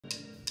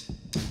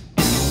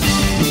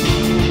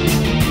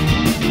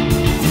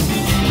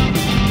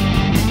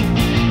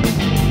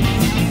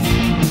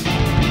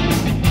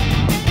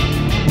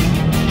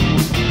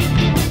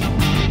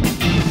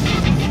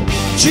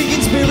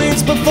Drinking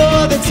spirits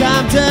before the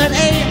time turned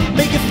 8.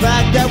 Make a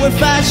fact that we're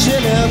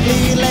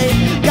fashionably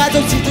late. Guys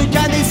don't seem to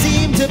kind, they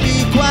seem to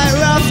be quite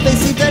rough. They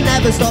seem to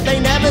never stop, they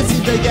never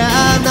seem to get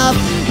enough.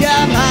 Yeah,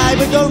 I'm high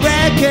but don't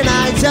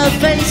recognize her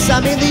face.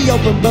 I'm in the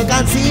open but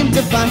can't seem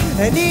to find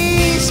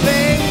any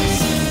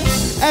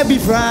space. Every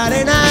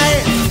Friday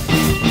night,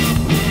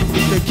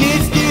 the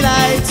kids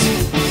delight,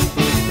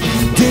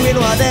 doing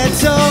what they're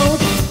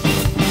told,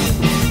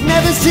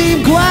 never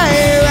seem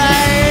quite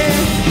right.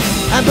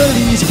 And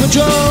police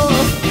patrol,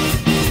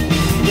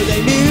 but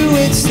they knew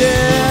it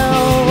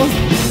still.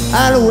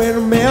 At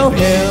Windmill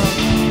Hill.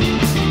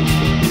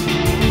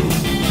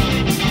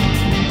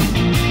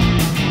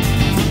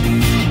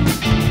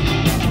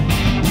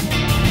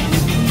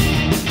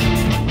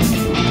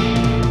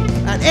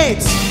 And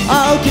it's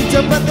all kicked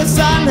up but the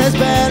sun has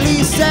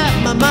barely set.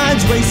 My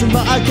mind's racing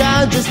but I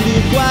can't just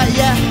leave quiet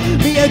yet.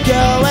 Meet a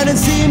girl and it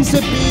seems to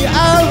be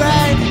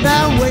alright.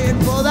 Now I'm waiting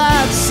for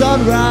that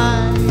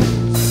sunrise.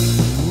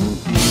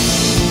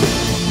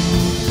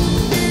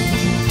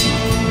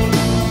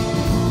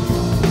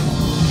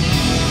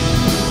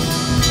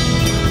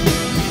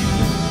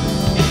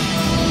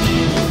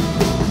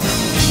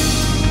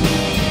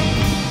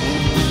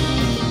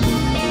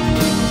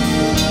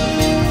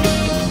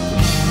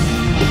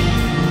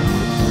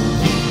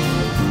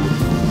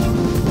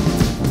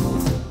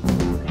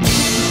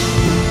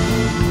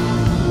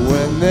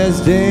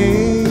 There's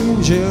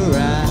danger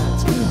at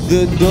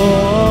the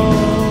door.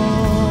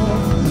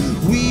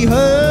 We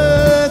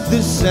heard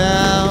the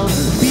sound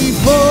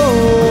before.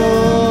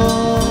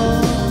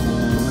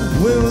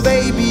 Will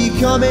they be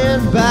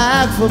coming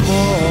back for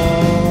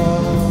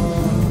more?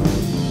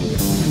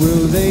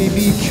 Will they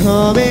be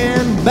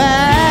coming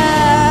back?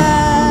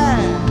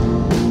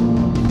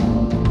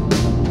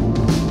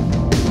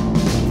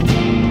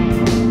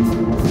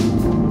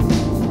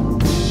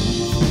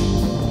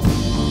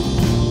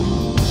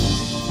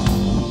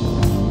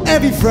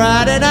 Every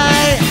Friday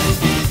night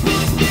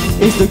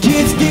is the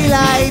kids'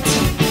 delight,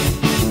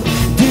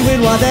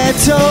 doing what they're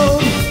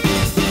told,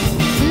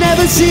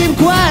 never seem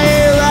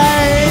quite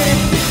right.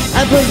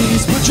 And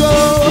police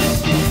patrol,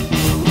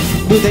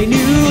 but they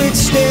knew it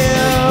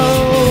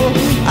still.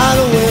 At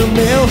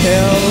Windmill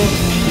Hill,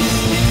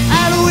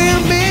 at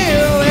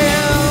Windmill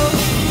Hill.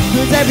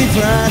 'Cause every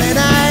Friday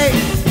night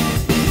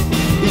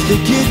is the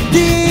kids'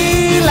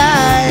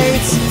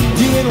 delight,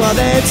 doing what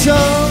they're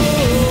told,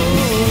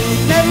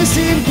 never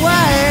seem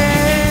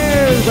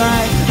quite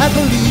right. At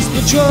police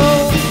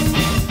patrol,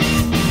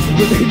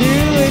 but they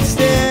knew it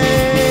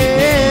still.